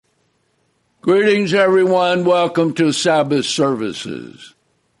Greetings, everyone. Welcome to Sabbath services.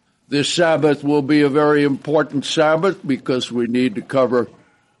 This Sabbath will be a very important Sabbath because we need to cover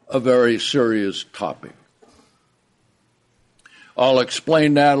a very serious topic. I'll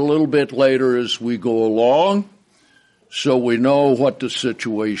explain that a little bit later as we go along so we know what the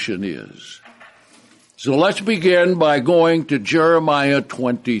situation is. So let's begin by going to Jeremiah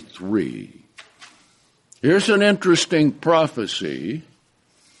 23. Here's an interesting prophecy,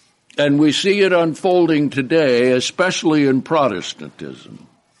 and we see it unfolding today, especially in Protestantism.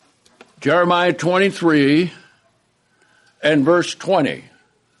 Jeremiah 23 and verse 20.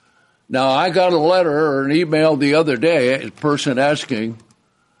 Now, I got a letter or an email the other day, a person asking,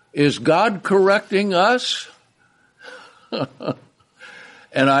 is God correcting us?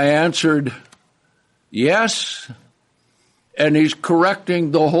 And I answered, yes, and he's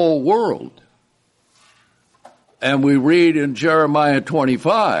correcting the whole world. And we read in Jeremiah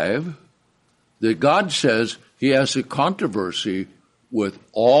 25 that God says he has a controversy with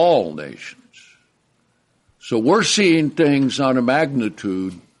all nations. So we're seeing things on a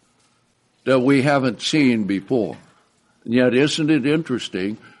magnitude that we haven't seen before. And yet, isn't it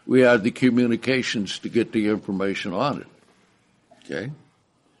interesting? We had the communications to get the information on it. Okay?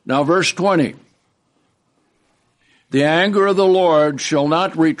 Now, verse 20. The anger of the Lord shall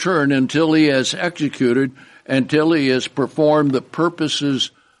not return until he has executed, until he has performed the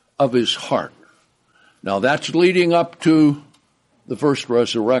purposes of his heart. Now, that's leading up to the first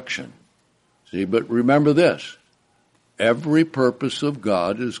resurrection. See, but remember this. Every purpose of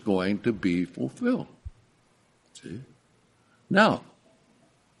God is going to be fulfilled. See? Now,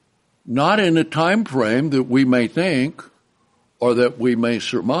 not in a time frame that we may think or that we may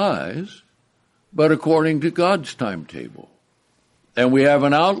surmise, but according to God's timetable. And we have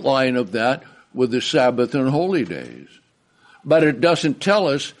an outline of that with the Sabbath and holy days. But it doesn't tell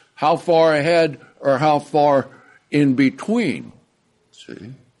us how far ahead or how far in between.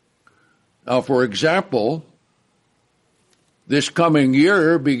 See? Now, for example, this coming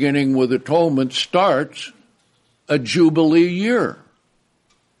year, beginning with atonement, starts a Jubilee year.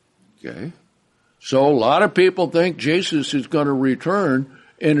 Okay? So a lot of people think Jesus is going to return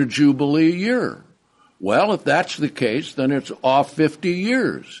in a Jubilee year. Well, if that's the case, then it's off 50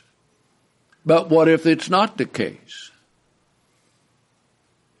 years. But what if it's not the case?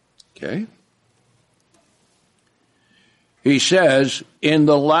 Okay? He says, in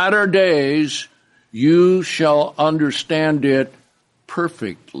the latter days you shall understand it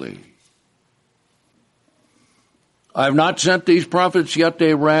perfectly. I have not sent these prophets, yet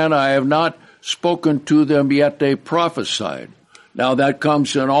they ran. I have not spoken to them, yet they prophesied. Now that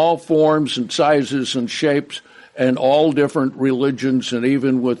comes in all forms and sizes and shapes and all different religions and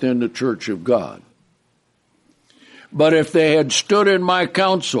even within the Church of God. But if they had stood in my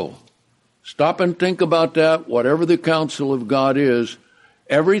counsel, stop and think about that, whatever the counsel of God is,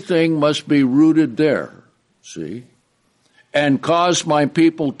 everything must be rooted there, see, and cause my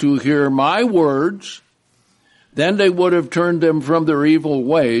people to hear my words, then they would have turned them from their evil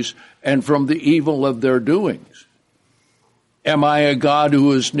ways and from the evil of their doings. Am I a God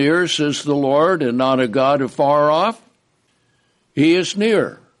who is near, says the Lord, and not a God afar off? He is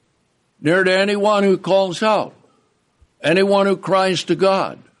near to anyone who calls out, anyone who cries to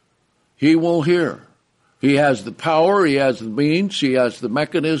God. He will hear. He has the power, he has the means, he has the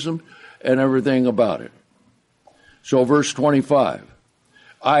mechanism, and everything about it. So verse 25,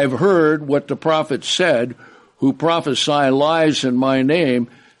 I have heard what the prophets said, who prophesy lies in my name,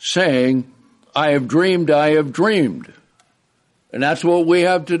 saying, I have dreamed, I have dreamed. And that's what we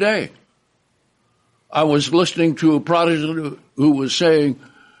have today. I was listening to a Protestant who was saying,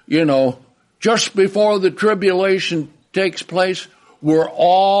 just before the tribulation takes place, we're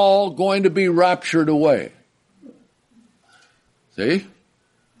all going to be raptured away. See?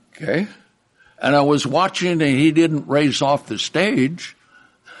 Okay. And I was watching and he didn't raise off the stage.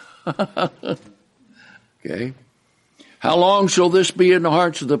 Okay. How long shall this be in the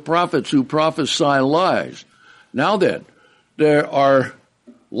hearts of the prophets who prophesy lies? Now then, there are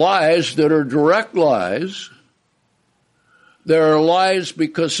lies that are direct lies. There are lies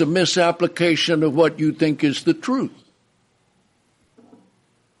because of misapplication of what you think is the truth.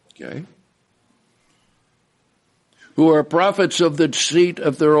 Okay? Who are prophets of the deceit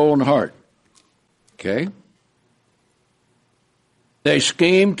of their own heart. Okay? They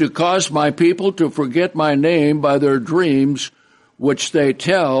scheme to cause my people to forget my name by their dreams, which they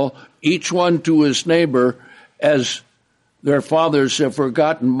tell, each one to his neighbor, as their fathers have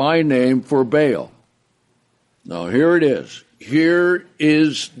forgotten my name for Baal. Now here it is. Here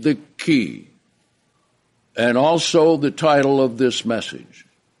is the key. And also the title of this message,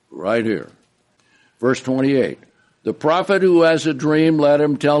 right here. Verse 28. The prophet who has a dream, let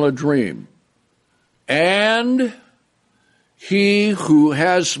him tell a dream. And he who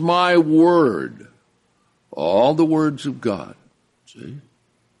has my word, all the words of God, see?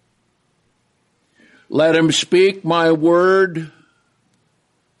 Let him speak my word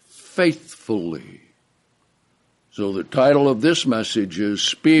faithfully. So the title of this message is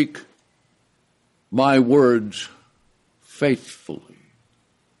Speak My Words Faithfully.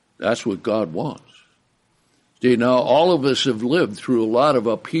 That's what God wants. See, now all of us have lived through a lot of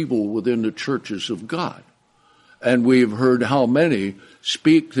upheaval within the churches of God. And we've heard how many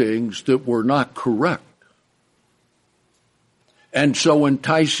speak things that were not correct. And so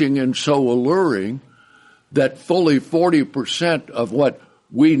enticing and so alluring that fully 40% of what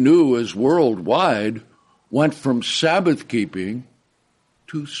we knew as worldwide went from Sabbath keeping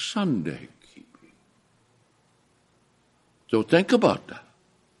to Sunday keeping. So think about that.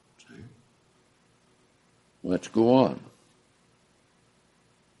 See? Let's go on.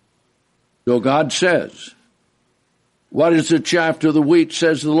 So God says, what is the chaff to the wheat,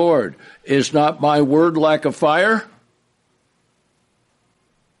 says the Lord? Is not my word like a fire?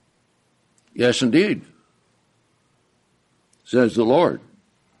 Yes, indeed, says the Lord.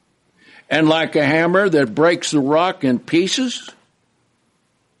 And like a hammer that breaks the rock in pieces?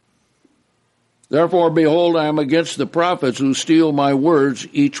 Therefore, behold, I am against the prophets who steal my words,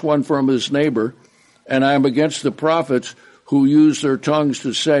 each one from his neighbor, and I am against the prophets who use their tongues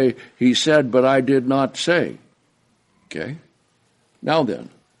to say, he said, but I did not say. Okay? Now then,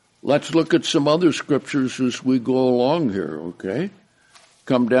 let's look at some other scriptures as we go along here, okay?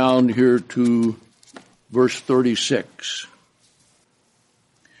 Come down here to verse 36.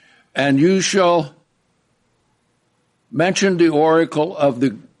 And you shall mention the oracle of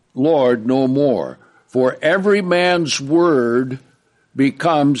the Lord no more, for every man's word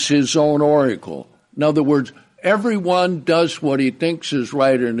becomes his own oracle. In other words, everyone does what he thinks is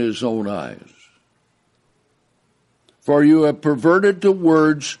right in his own eyes. For you have perverted the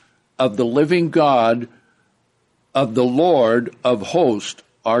words of the living God, of the Lord of hosts,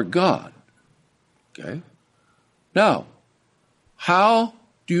 our God. Okay? Now, how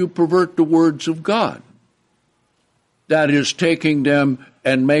do you pervert the words of God? That is, taking them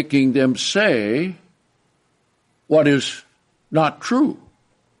and making them say what is not true.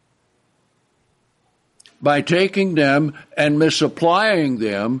 By taking them and misapplying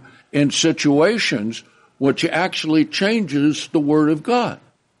them in situations which actually changes the Word of God.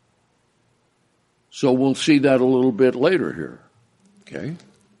 So we'll see that a little bit later here. Okay?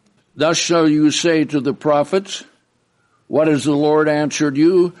 Thus shall you say to the prophets, what has the Lord answered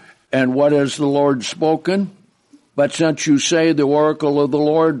you, and what has the Lord spoken? But since you say the oracle of the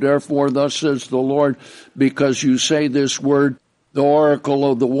Lord, therefore thus says the Lord, because you say this word, the oracle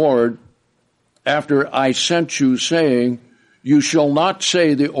of the Lord, after I sent you, saying, you shall not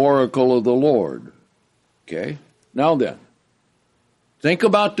say the oracle of the Lord. Okay? Now then, think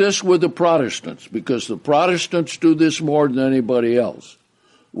about this with the Protestants, because the Protestants do this more than anybody else.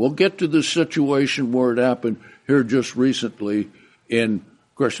 We'll get to the situation where it happened here just recently in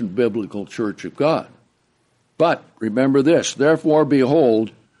Christian Biblical Church of God. But remember this, therefore,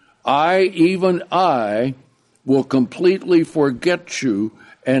 behold, I, even I, will completely forget you,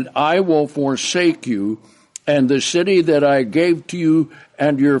 and I will forsake you, and the city that I gave to you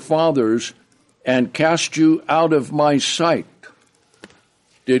and your fathers, and cast you out of my sight.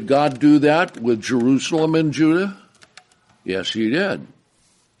 Did God do that with Jerusalem and Judah? Yes, he did.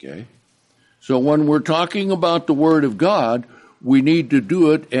 Okay. So when we're talking about the Word of God, we need to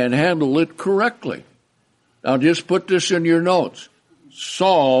do it and handle it correctly. Now just put this in your notes.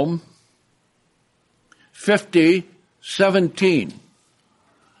 Psalm 50:17.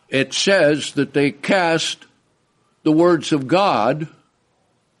 It says that they cast the words of God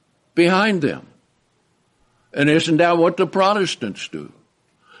behind them. And isn't that what the Protestants do?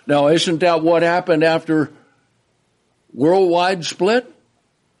 Now, isn't that what happened after worldwide split?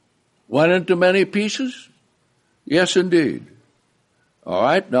 Went into many pieces? Yes, indeed. All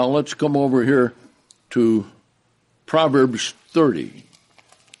right, now let's come over here to Proverbs 30.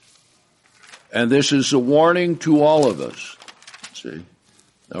 And this is a warning to all of us. See?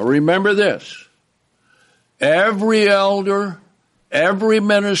 Now remember this. Every elder, every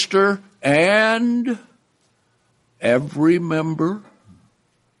minister, and every member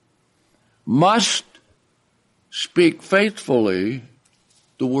must speak faithfully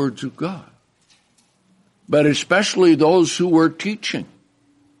the words of God. But especially those who are teaching.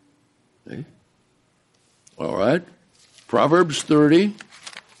 See? All right. Proverbs 30.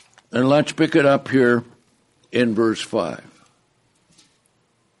 And let's pick it up here in verse 5.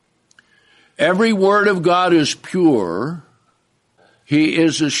 Every word of God is pure. He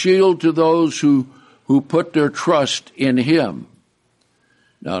is a shield to those who put their trust in him.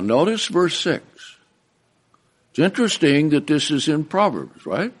 Now notice verse 6. It's interesting that this is in Proverbs,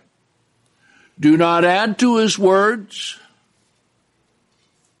 right? Do not add to his words,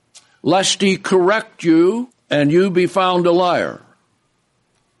 lest he correct you and you be found a liar.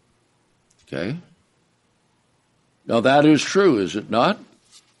 Okay? Now that is true, is it not?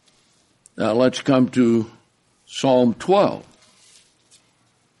 Now let's come to Psalm 12.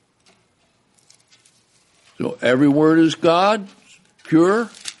 So every word is God, pure.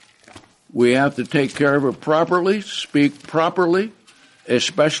 We have to take care of it properly, speak properly,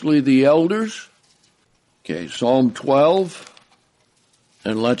 especially the elders. Okay, Psalm 12,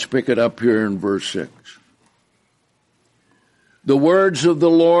 and let's pick it up here in verse 6. The words of the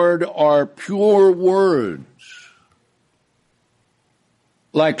Lord are pure words,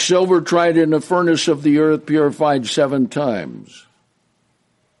 like silver tried in the furnace of the earth, purified 7 times.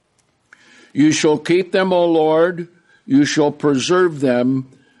 You shall keep them, O Lord, you shall preserve them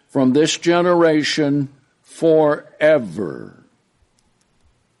from this generation forever.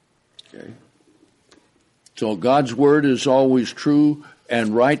 Okay. So God's word is always true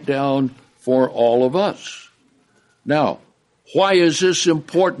and right down for all of us. Now, why is this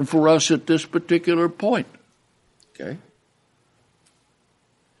important for us at this particular point? Okay.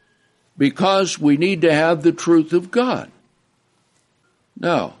 Because we need to have the truth of God.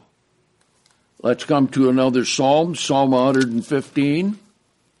 Now, let's come to another psalm, Psalm 115.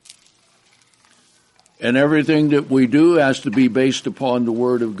 And everything that we do has to be based upon the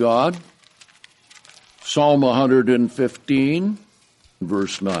Word of God. Psalm 115,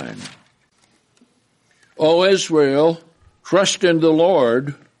 verse 9. O Israel, trust in the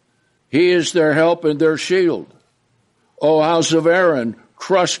Lord. He is their help and their shield. O house of Aaron,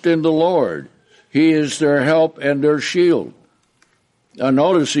 trust in the Lord. He is their help and their shield. Now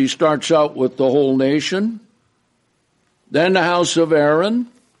notice he starts out with the whole nation, then the house of Aaron,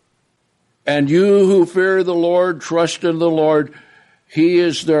 and you who fear the Lord, trust in the Lord. He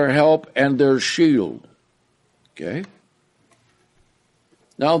is their help and their shield. Okay?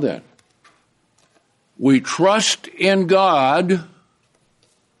 Now then, we trust in God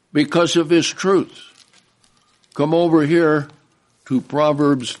because of his truth. Come over here to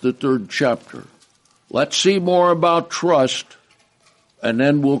Proverbs, the 3rd chapter. Let's see more about trust, and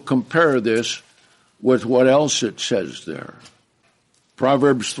then we'll compare this with what else it says there.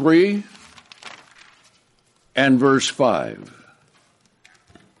 Proverbs 3 and verse 5.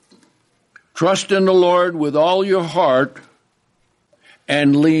 Trust in the Lord with all your heart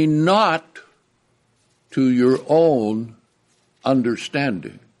and lean not to your own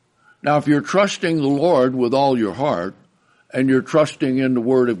understanding. Now, if you're trusting the Lord with all your heart and you're trusting in the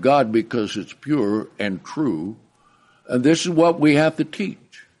Word of God because it's pure and true, and this is what we have to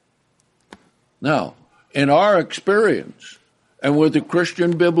teach. Now, in our experience and with the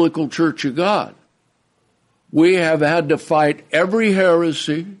Christian Biblical Church of God, we have had to fight every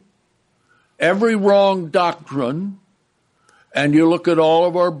heresy, every wrong doctrine, and you look at all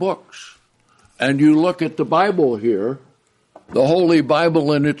of our books, and you look at the Bible here, the Holy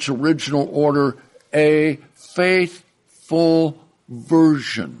Bible in its original order, a faithful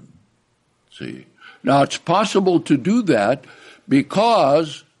version. See? Now, it's possible to do that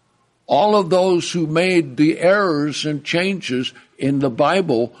because all of those who made the errors and changes in the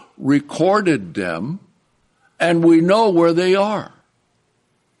Bible recorded them, and we know where they are.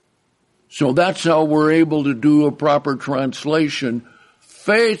 So that's how we're able to do a proper translation,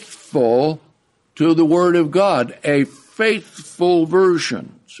 faithful to the Word of God, a faithful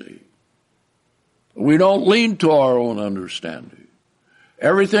version, see. We don't lean to our own understanding.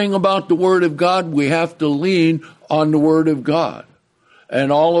 Everything about the Word of God, we have to lean on the Word of God.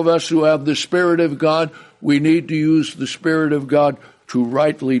 And all of us who have the Spirit of God, we need to use the Spirit of God to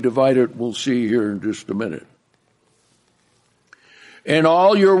rightly divide it. We'll see here in just a minute. In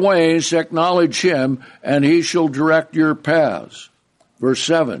all your ways acknowledge him, and he shall direct your paths. Verse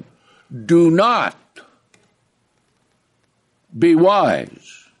 7, do not be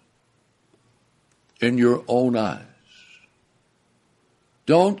wise in your own eyes.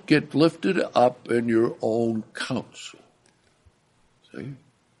 Don't get lifted up in your own counsel. See?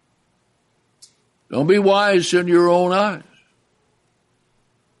 Don't be wise in your own eyes.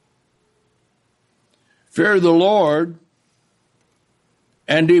 Fear the Lord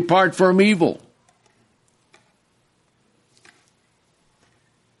and depart from evil.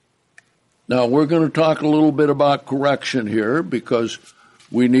 Now, we're going to talk a little bit about correction here because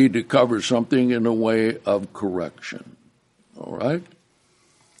we need to cover something in the way of correction. All right?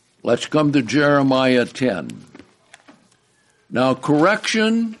 Let's come to Jeremiah 10. Now,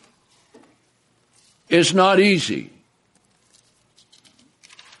 correction is not easy.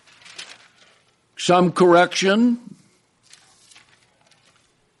 Some correction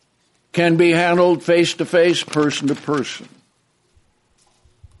can be handled face-to-face, person-to-person.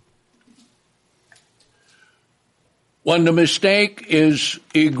 When the mistake is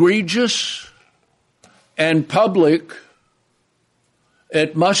egregious and public,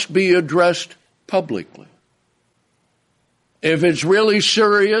 it must be addressed publicly. If it's really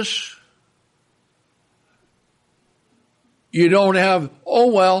serious, you don't have, oh,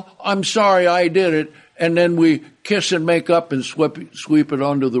 well, I'm sorry I did it, and then we kiss and make up and sweep it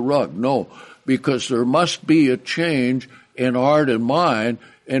under the rug. No, because there must be a change in heart and mind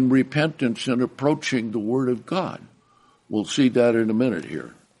and repentance in approaching the Word of God. We'll see that in a minute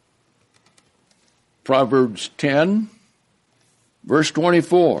here. Proverbs 10, verse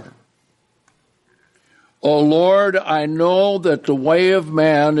 24. O Lord, I know that the way of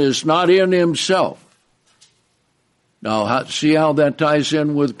man is not in himself. Now, see how that ties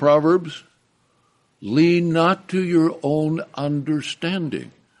in with Proverbs? Lean not to your own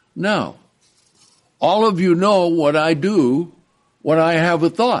understanding. Now, all of you know what I do when I have a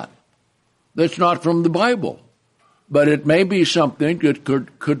thought that's not from the Bible, but it may be something that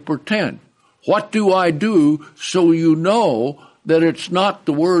could pretend. What do I do so you know that it's not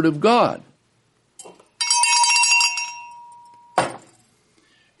the Word of God?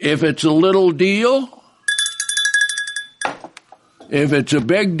 If it's a little deal, if it's a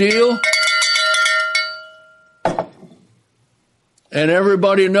big deal, and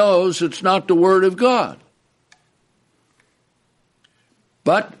everybody knows it's not the Word of God.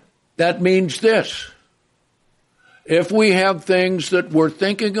 But that means this. If we have things that we're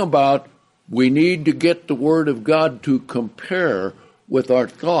thinking about, we need to get the Word of God to compare with our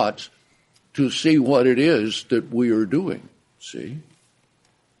thoughts to see what it is that we are doing. See?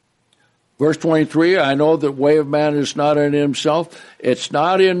 Verse 23, I know the way of man is not in himself. It's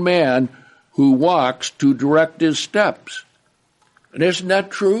not in man who walks to direct his steps. And isn't that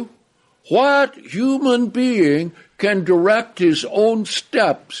true? What human being can direct his own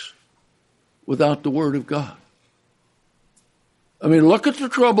steps without the Word of God? I mean, look at the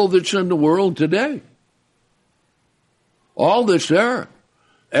trouble that's in the world today. All that's there.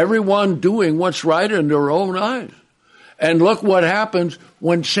 Everyone doing what's right in their own eyes. And look what happens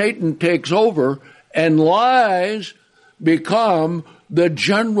when Satan takes over and lies become the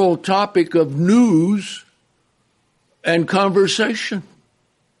general topic of news and conversation.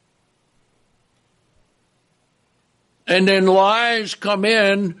 And then lies come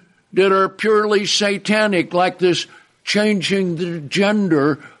in that are purely satanic, like this changing the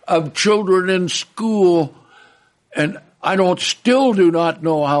gender of children in school. And I still do not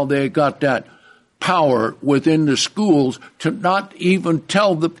know how they got that power within the schools to not even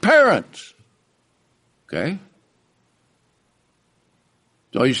tell the parents. Okay?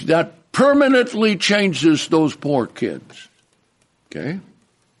 So that permanently changes those poor kids. Okay?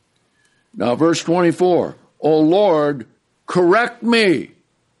 Now verse 24. O Lord, correct me.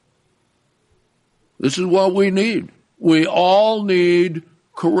 This is what we need. We all need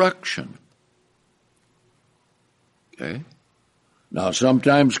correction. Okay? Now,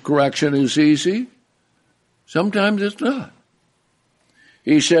 sometimes correction is easy. Sometimes it's not.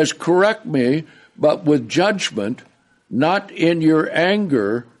 He says, correct me, but with judgment, not in your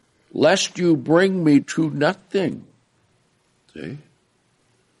anger, lest you bring me to nothing. See?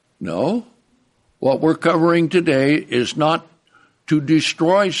 No. What we're covering today is not to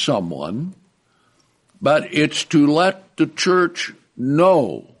destroy someone, but it's to let the church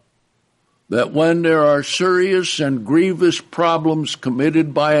know that when there are serious and grievous problems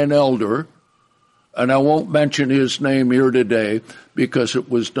committed by an elder, and I won't mention his name here today because it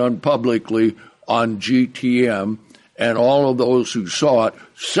was done publicly on GTM, and all of those who saw it,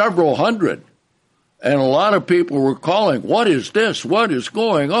 several hundred, and a lot of people were calling, what is this? What is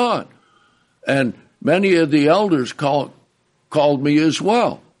going on? And many of the elders called me as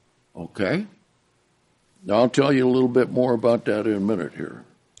well. Okay? Now I'll tell you a little bit more about that in a minute here.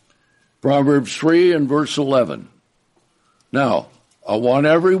 Proverbs 3 and verse 11. Now, I want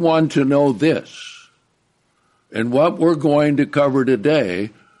everyone to know this. And what we're going to cover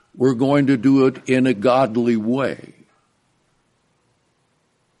today, we're going to do it in a godly way.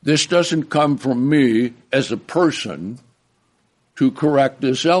 This doesn't come from me as a person to correct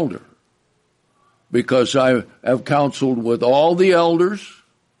this elder, because I have counseled with all the elders,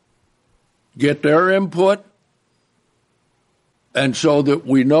 get their input, and so that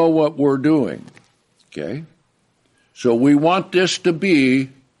we know what we're doing. Okay? So we want this to be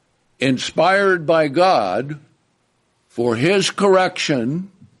inspired by God for his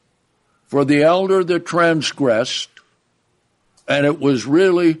correction for the elder that transgressed, and it was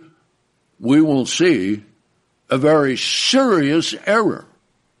really, we will see, a very serious error.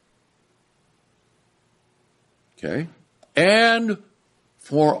 Okay? And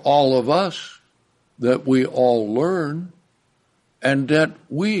for all of us, that we all learn and that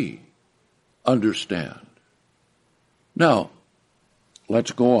we understand. Now,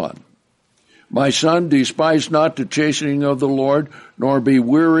 let's go on. My son, despise not the chastening of the Lord, nor be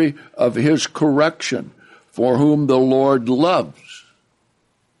weary of his correction, for whom the Lord loves.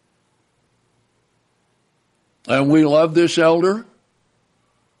 And we love this elder,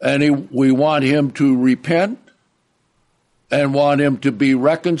 and we want him to repent, and want him to be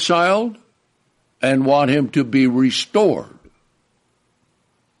reconciled, and want him to be restored.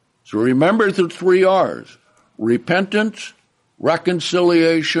 So remember the 3 R's: repentance,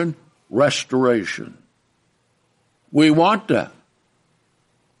 reconciliation, restoration. We want that.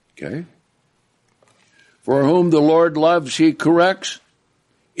 Okay? For whom the Lord loves, he corrects,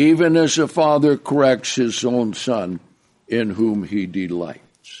 even as a father corrects his own son, in whom he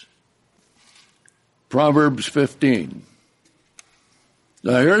delights. Proverbs 15.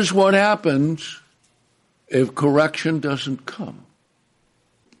 Now here's what happens if correction doesn't come.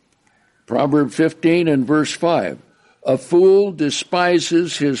 Proverbs 15 and verse 5. A fool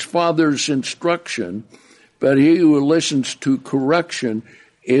despises his father's instruction, but he who listens to correction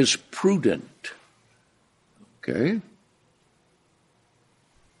is prudent. Okay?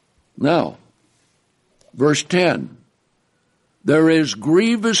 Now, verse 10. There is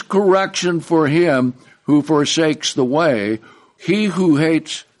grievous correction for him who forsakes the way. He who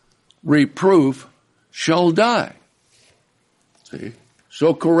hates reproof shall die. See?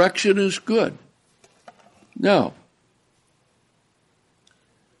 So correction is good. Now,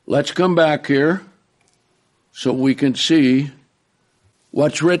 let's come back here so we can see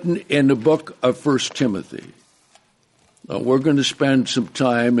what's written in the book of 1 Timothy. Now, we're going to spend some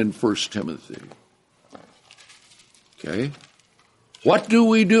time in 1 Timothy. Okay? What do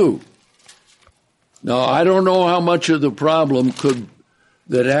we do? Now, I don't know how much of the problem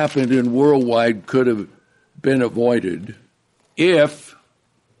that happened in Worldwide could have been avoided if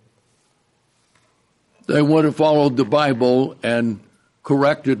they would have followed the Bible and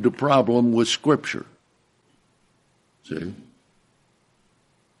corrected the problem with Scripture. See?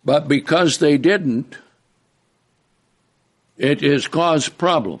 But because they didn't, it has caused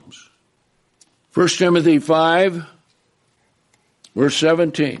problems. 1 Timothy 5, verse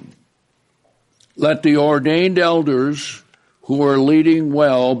 17. Let the ordained elders who are leading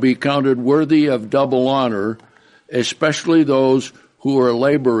well be counted worthy of double honor, especially those who are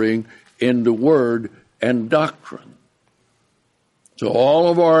laboring in the word and doctrine. So all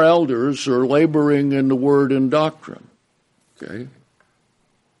of our elders are laboring in the word and doctrine. Okay?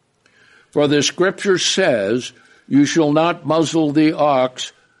 For the scripture says, you shall not muzzle the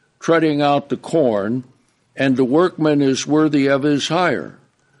ox treading out the corn, and the workman is worthy of his hire.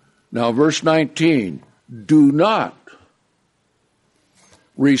 Now, verse 19, do not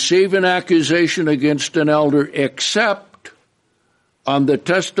receive an accusation against an elder except on the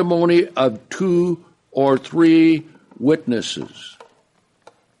testimony of 2 or 3 witnesses.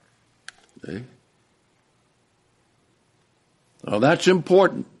 Okay? Now, that's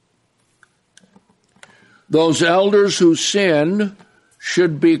important. Those elders who sin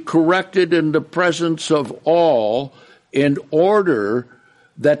should be corrected in the presence of all in order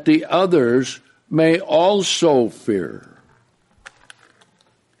that the others may also fear.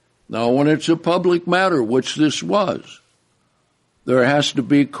 Now, when it's a public matter, which this was, there has to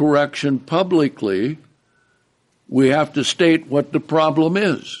be correction publicly. We have to state what the problem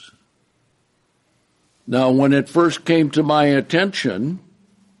is. Now, when it first came to my attention,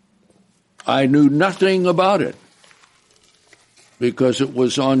 I knew nothing about it because it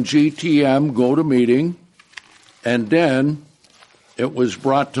was on GTM, Go to Meeting, and then it was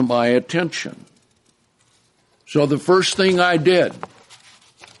brought to my attention. So the first thing I did,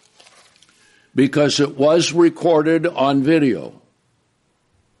 because it was recorded on video,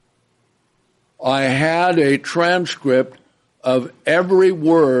 I had a transcript of every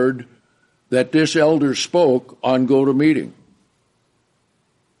word that this elder spoke on Go to Meeting.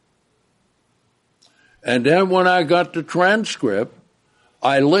 And then when I got the transcript,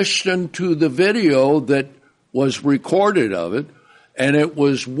 I listened to the video that was recorded of it, and it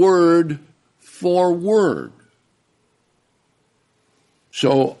was word for word.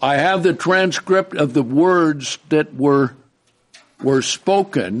 So I have the transcript of the words that were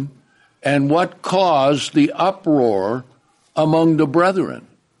spoken and what caused the uproar among the brethren.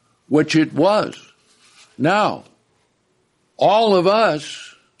 which it was. Now, all of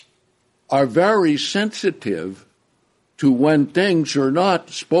us are very sensitive to when things are not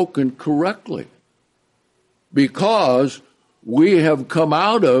spoken correctly, because we have come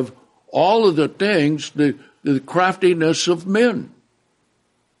out of all of the things, the craftiness of men.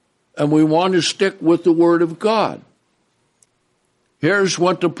 And we want to stick with the Word of God. Here's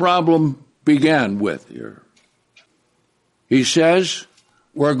what the problem began with here. He says,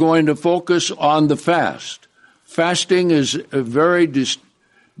 we're going to focus on the fast. Fasting is a very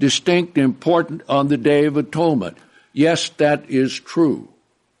distinct, important on the Day of Atonement. Yes, that is true.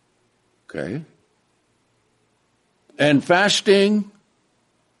 Okay? And fasting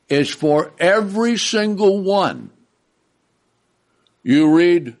is for every single one. You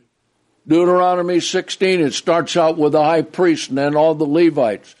read Deuteronomy 16, it starts out with the high priest and then all the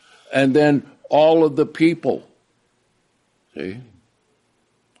Levites and then all of the people. See?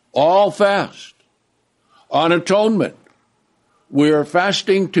 All fast. On atonement, we are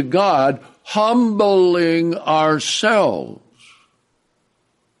fasting to God, humbling ourselves.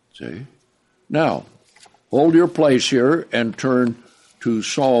 See? Now, hold your place here and turn to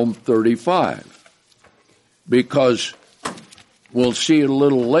Psalm 35, because we'll see a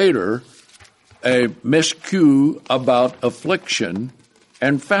little later a miscue about affliction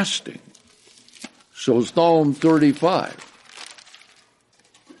and fasting. So Psalm 35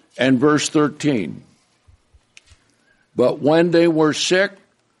 and verse 13. But when they were sick,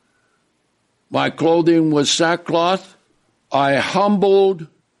 my clothing was sackcloth. I humbled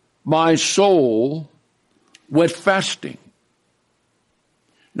my soul with fasting.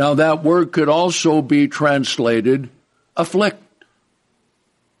 Now that word could also be translated afflict.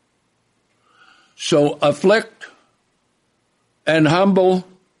 So afflict and humble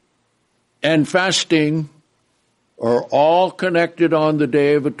and fasting are all connected on the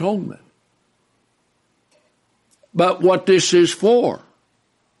Day of Atonement. But what this is for,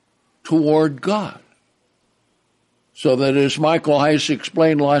 toward God. So that, as Michael Heiss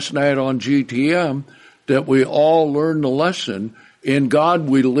explained last night on GTM, that we all learn the lesson. In God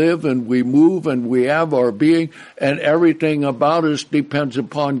we live and we move and we have our being, and everything about us depends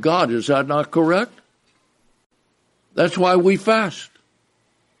upon God. Is that not correct? That's why we fast,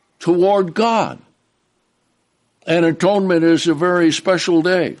 toward God. And atonement is a very special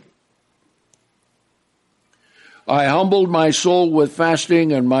day. I humbled my soul with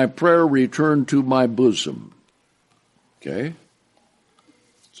fasting, and my prayer returned to my bosom. Okay?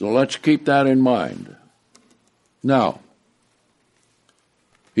 So let's keep that in mind. Now,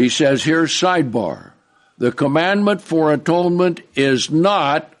 he says here, sidebar, the commandment for atonement is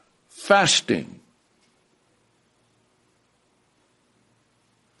not fasting.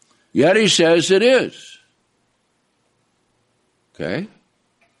 Yet he says it is. Okay?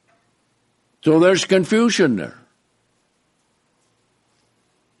 So there's confusion there.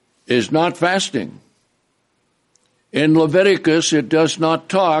 Is not fasting. In Leviticus, it does not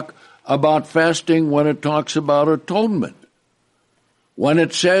talk about fasting when it talks about atonement. When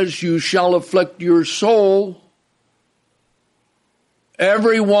it says you shall afflict your soul,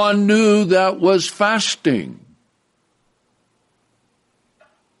 everyone knew that was fasting.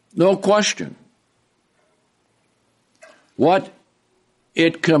 No question. What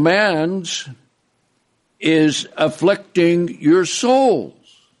it commands is afflicting your souls.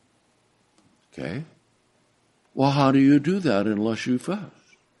 Okay? Well, how do you do that unless you fast?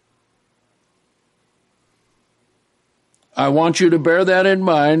 I want you to bear that in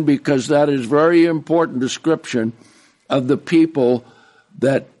mind, because that is very important description of the people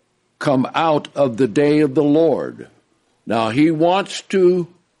that come out of the day of the Lord. Now, he wants to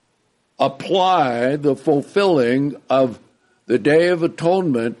apply the fulfilling of the Day of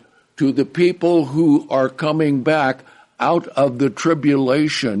Atonement to the people who are coming back out of the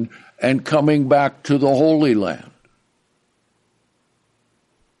tribulation and coming back to the Holy Land.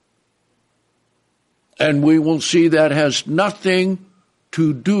 And we will see that has nothing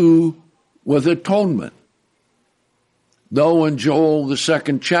to do with atonement. Though in Joel, the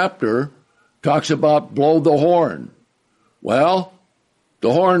 2nd chapter, talks about blow the horn. Well,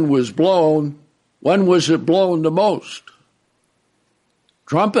 the horn was blown. When was it blown the most?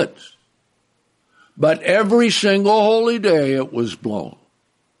 Trumpets. But every single holy day it was blown.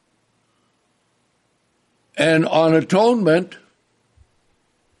 And on atonement,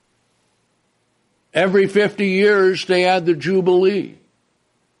 every 50 years they had the Jubilee.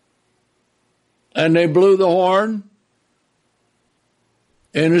 And they blew the horn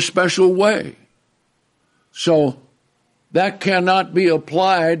in a special way. So that cannot be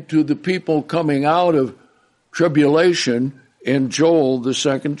applied to the people coming out of tribulation in Joel, the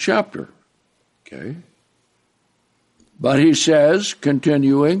 2nd chapter. Okay. But he says,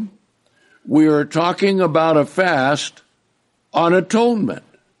 continuing, we are talking about a fast on atonement.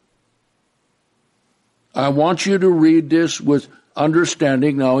 I want you to read this with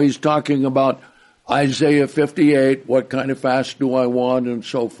understanding. Now he's talking about Isaiah 58, what kind of fast do I want, and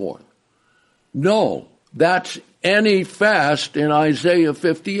so forth. No, that's any fast in Isaiah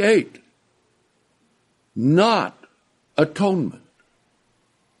 58, not atonement.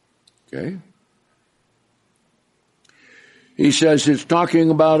 Okay? He says it's talking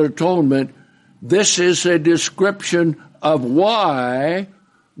about atonement. This is a description of why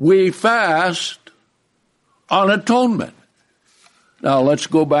we fast on atonement. Now let's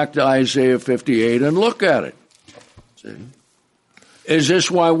go back to Isaiah 58 and look at it. See? Is this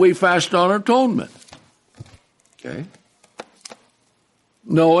why we fast on atonement? Okay.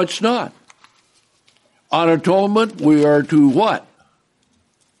 No, it's not. On atonement, we are to what?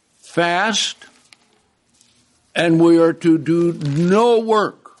 Fast, and we are to do no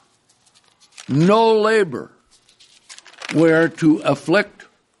work, no labor. We are to afflict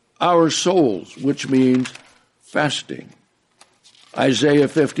our souls, which means fasting. Isaiah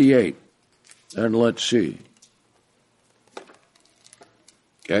 58. And let's see.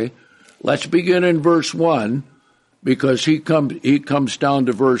 Okay. Let's begin in verse 1, because he comes down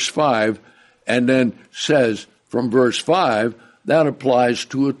to verse 5 and then says from verse 5 that applies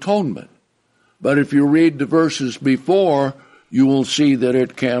to atonement. But if you read the verses before, you will see that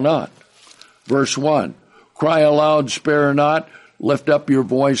it cannot. Verse 1, cry aloud, spare not, lift up your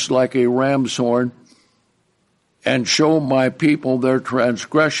voice like a ram's horn, and show my people their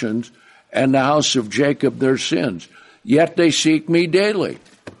transgressions, and the house of Jacob their sins. Yet they seek me daily.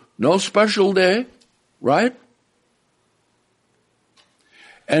 No special day, right?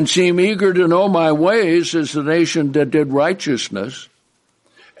 And seem eager to know my ways as the nation that did righteousness,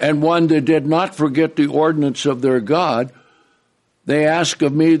 and one that did not forget the ordinance of their God. They ask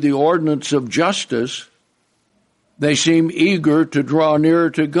of me the ordinance of justice. They seem eager to draw near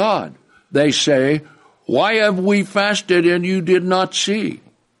to God. They say, why have we fasted and you did not see?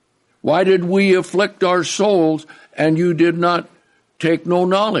 Why did we afflict our souls and you did not take no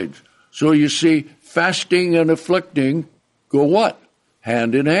knowledge? So you see, fasting and afflicting go what?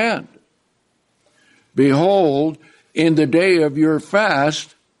 Hand in hand. Behold, in the day of your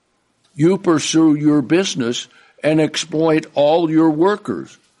fast, you pursue your business and exploit all your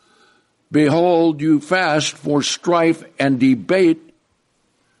workers. Behold, you fast for strife and debate,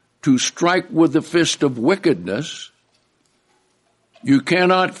 to strike with the fist of wickedness. You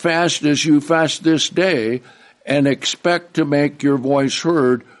cannot fast as you fast this day and expect to make your voice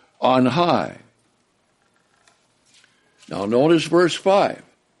heard on high. Now notice verse 5.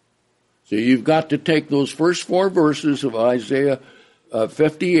 So you've got to take those first 4 verses of Isaiah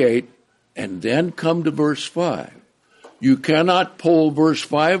 58 and then come to verse 5. You cannot pull verse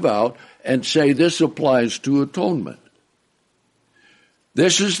 5 out and say this applies to atonement.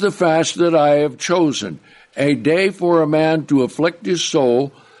 This is the fast that I have chosen, a day for a man to afflict his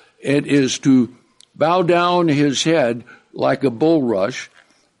soul. It is to bow down his head like a bulrush,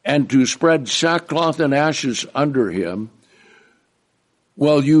 and to spread sackcloth and ashes under him.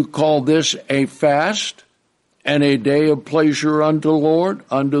 Will you call this a fast and a day of pleasure unto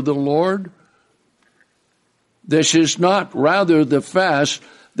the Lord? This is not. Rather, the fast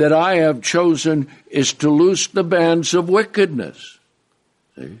that I have chosen is to loose the bands of wickedness.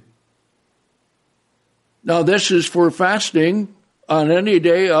 See? Now, this is for fasting on any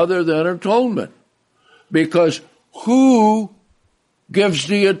day other than atonement. Because who gives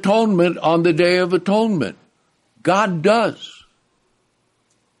the atonement on the Day of Atonement? God does.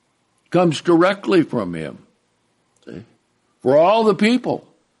 Comes directly from him. See? For all the people,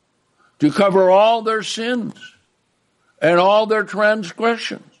 to cover all their sins and all their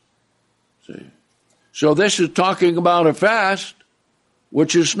transgressions. See? So this is talking about a fast,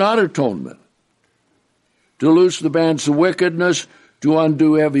 which is not atonement. To loose the bands of wickedness, to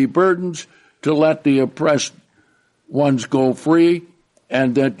undo heavy burdens, to let the oppressed ones go free,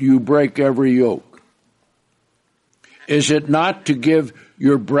 and that you break every yoke. Is it not to give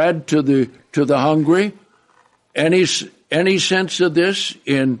your bread to the hungry? Any sense of this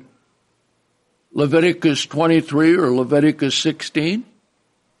in Leviticus 23 or Leviticus 16?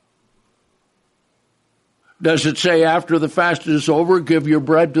 Does it say after the fast is over, give your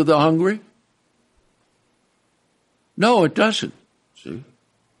bread to the hungry? No, it doesn't. See?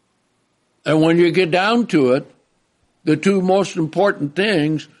 And when you get down to it, the 2 most important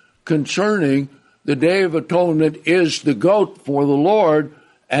things concerning the Day of Atonement is the goat for the Lord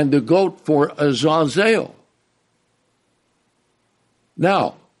and the goat for Azazel.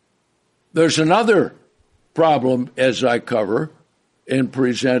 Now, there's another problem as I cover in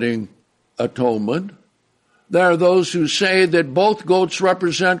presenting atonement. There are those who say that both goats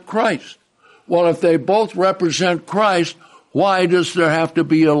represent Christ. Well, if they both represent Christ, why does there have to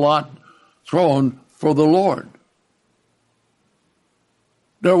be a lot thrown for the Lord?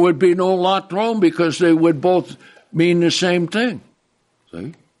 There would be no lot thrown because they would both mean the same thing.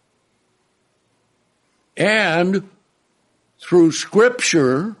 See? And through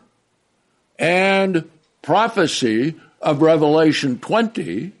Scripture and prophecy of Revelation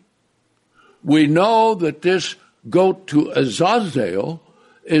 20, we know that this goat to Azazel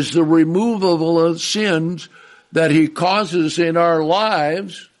is the removal of sins that he causes in our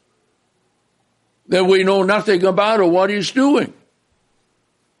lives that we know nothing about or what he's doing.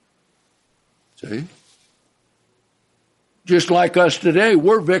 See? Just like us today,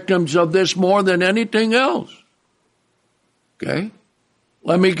 we're victims of this more than anything else. Okay?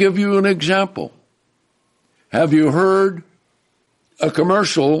 Let me give you an example. Have you heard a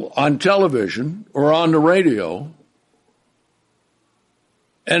commercial on television or on the radio,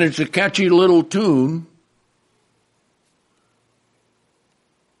 and it's a catchy little tune?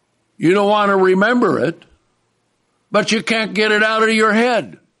 You don't want to remember it, but you can't get it out of your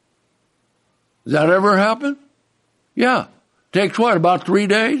head. Does that ever happen? Yeah. Takes what, about 3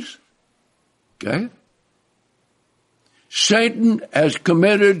 days? Okay. Satan has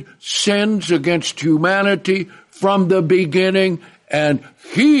committed sins against humanity from the beginning, and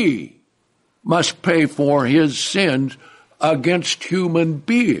he must pay for his sins against human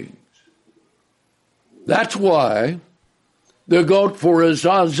beings. That's why the goat for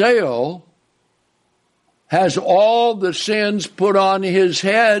Azazel has all the sins put on his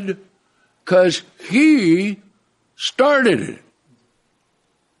head because he started it.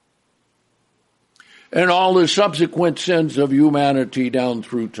 And all the subsequent sins of humanity down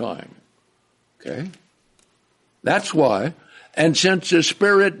through time. Okay? That's why. And since the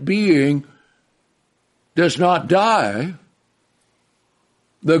spirit being does not die,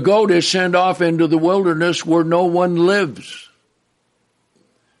 the goat is sent off into the wilderness where no one lives.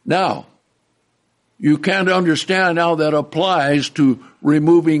 Now, you can't understand how that applies to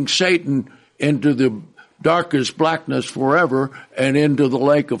removing Satan into the darkest blackness forever and into the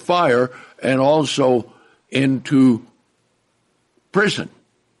lake of fire and also into prison.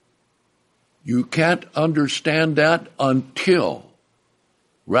 You can't understand that until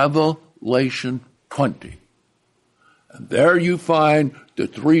Revelation 20. And there you find the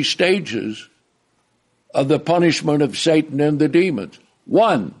 3 stages of the punishment of Satan and the demons.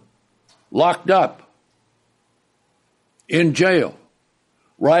 1, locked up in jail.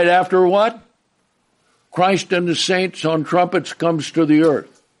 Right after what? Christ and the saints on trumpets comes to the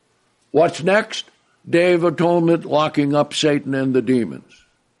earth. What's next? Day of Atonement, locking up Satan and the demons.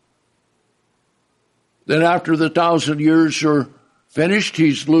 Then after the 1,000 years are finished,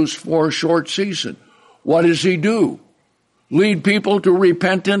 he's loose for a short season. What does he do? Lead people to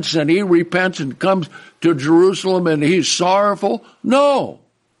repentance, and he repents and comes to Jerusalem and he's sorrowful? No.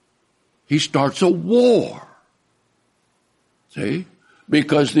 He starts a war. See?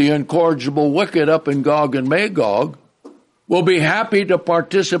 Because the incorrigible wicked up in Gog and Magog will be happy to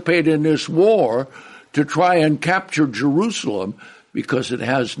participate in this war to try and capture Jerusalem because it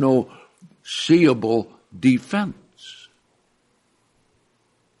has no seeable defense.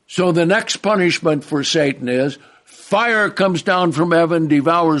 So the next punishment for Satan is fire comes down from heaven,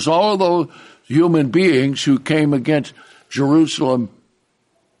 devours all those human beings who came against Jerusalem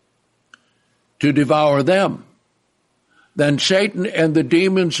to devour them. Then Satan and the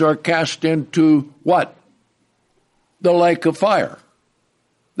demons are cast into what? The lake of fire.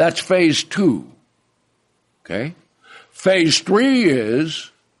 That's phase 2. Okay? Phase 3 is,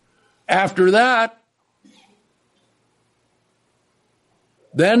 after that,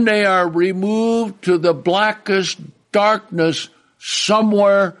 then they are removed to the blackest darkness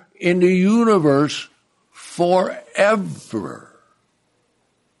somewhere in the universe forever.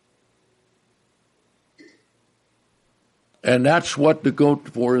 And that's what the goat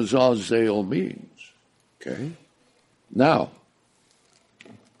for Azazel means. Okay? Now,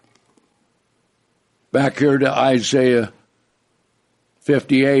 back here to Isaiah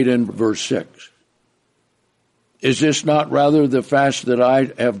 58 and verse 6. Is this not rather the fast that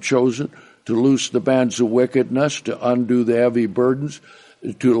I have chosen, to loose the bands of wickedness, to undo the heavy burdens,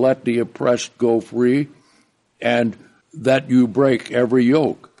 to let the oppressed go free, and that you break every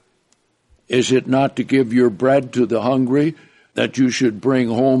yoke? Is it not to give your bread to the hungry, that you should bring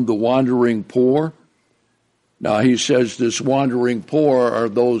home the wandering poor? Now he says this wandering poor are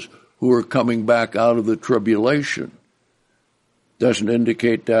those who are coming back out of the tribulation. Doesn't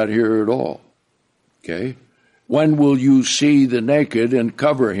indicate that here at all. Okay? When will you see the naked and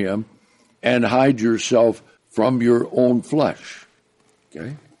cover him and hide yourself from your own flesh?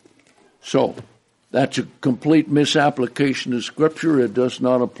 Okay? So, that's a complete misapplication of Scripture. It does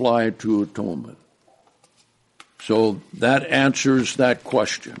not apply to atonement. So that answers that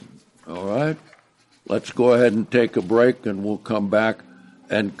question. All right? Let's go ahead and take a break, and we'll come back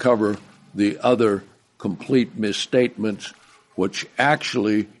and cover the other complete misstatements, which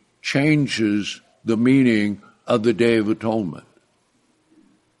actually changes the meaning of the Day of Atonement.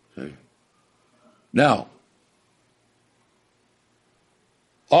 Okay. Now,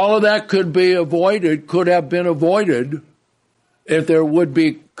 all of that could have been avoided if there would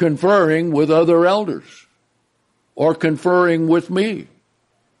be conferring with other elders or conferring with me.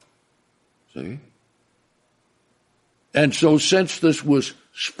 See? And so since this was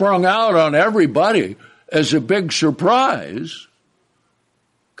sprung out on everybody as a big surprise,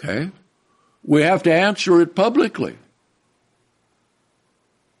 okay, we have to answer it publicly.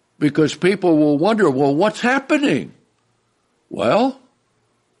 Because people will wonder, well, what's happening? Well,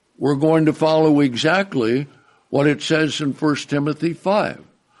 we're going to follow exactly what it says in 1 Timothy 5.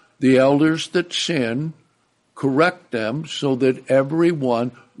 The elders that sin, correct them so that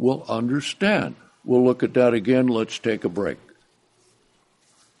everyone will understand. We'll look at that again. Let's take a break.